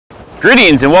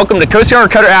Greetings and welcome to Coast Guard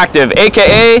Cutter Active,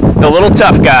 aka the Little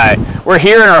Tough Guy. We're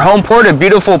here in our home port of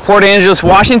beautiful Port Angeles,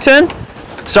 Washington.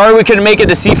 Sorry we couldn't make it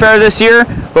to Seafair this year,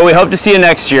 but we hope to see you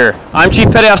next year. I'm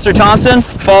Chief Petty Officer Thompson.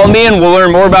 Follow me and we'll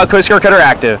learn more about Coast Guard Cutter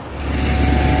Active.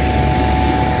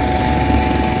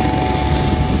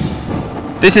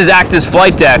 This is Active's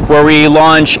flight deck, where we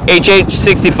launch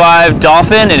HH-65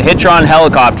 Dolphin and Hitron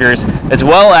helicopters, as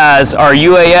well as our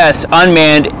UAS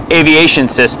unmanned aviation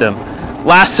system.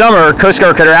 Last summer, Coast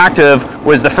Guard Cutter Active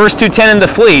was the first 210 in the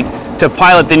fleet to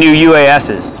pilot the new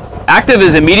UASs. Active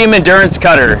is a medium endurance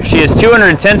cutter. She is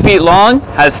 210 feet long,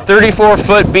 has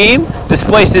 34-foot beam,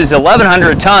 displaces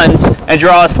 1,100 tons, and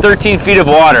draws 13 feet of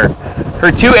water.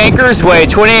 Her two anchors weigh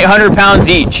 2,800 pounds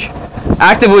each.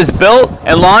 Active was built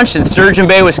and launched in Sturgeon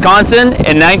Bay, Wisconsin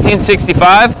in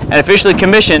 1965 and officially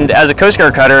commissioned as a Coast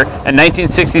Guard cutter in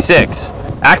 1966.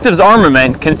 Active's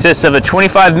armament consists of a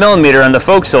 25mm on the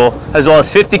forecastle as well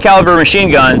as 50 caliber machine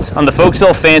guns on the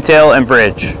forecastle, fantail, and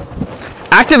bridge.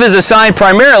 Active is assigned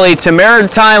primarily to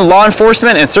maritime law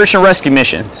enforcement and search and rescue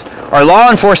missions. Our law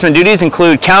enforcement duties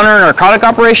include counter-narcotic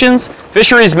operations,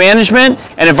 fisheries management,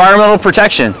 and environmental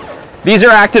protection. These are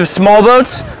Active's small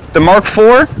boats, the Mark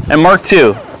IV and Mark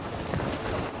II.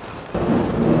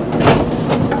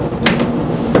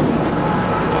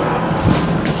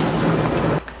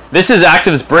 This is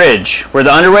Active's bridge, where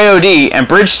the underway OD and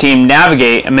bridge team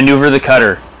navigate and maneuver the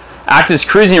cutter. Active's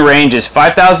cruising range is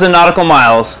 5,000 nautical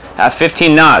miles at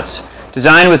 15 knots,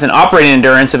 designed with an operating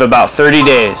endurance of about 30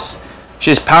 days.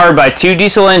 She is powered by two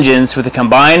diesel engines with a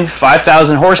combined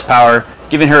 5,000 horsepower,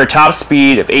 giving her a top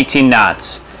speed of 18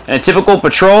 knots. In a typical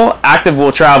patrol, Active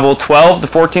will travel 12 to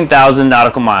 14,000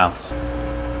 nautical miles.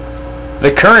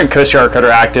 The current Coast Guard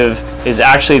Cutter Active is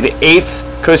actually the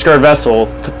 8th Coast Guard vessel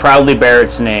to proudly bear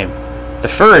its name. The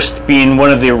first being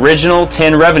one of the original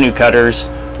 10 revenue cutters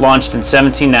launched in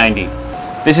 1790.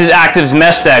 This is Active's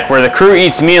mess deck, where the crew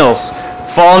eats meals.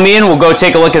 Follow me and we'll go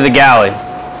take a look at the galley.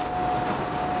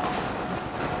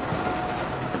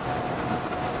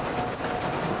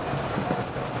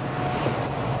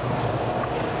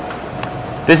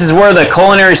 This is where the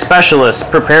culinary specialists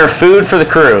prepare food for the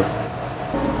crew.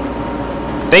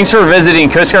 Thanks for visiting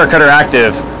Coast Guard Cutter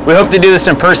Active. We hope to do this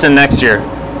in person next year.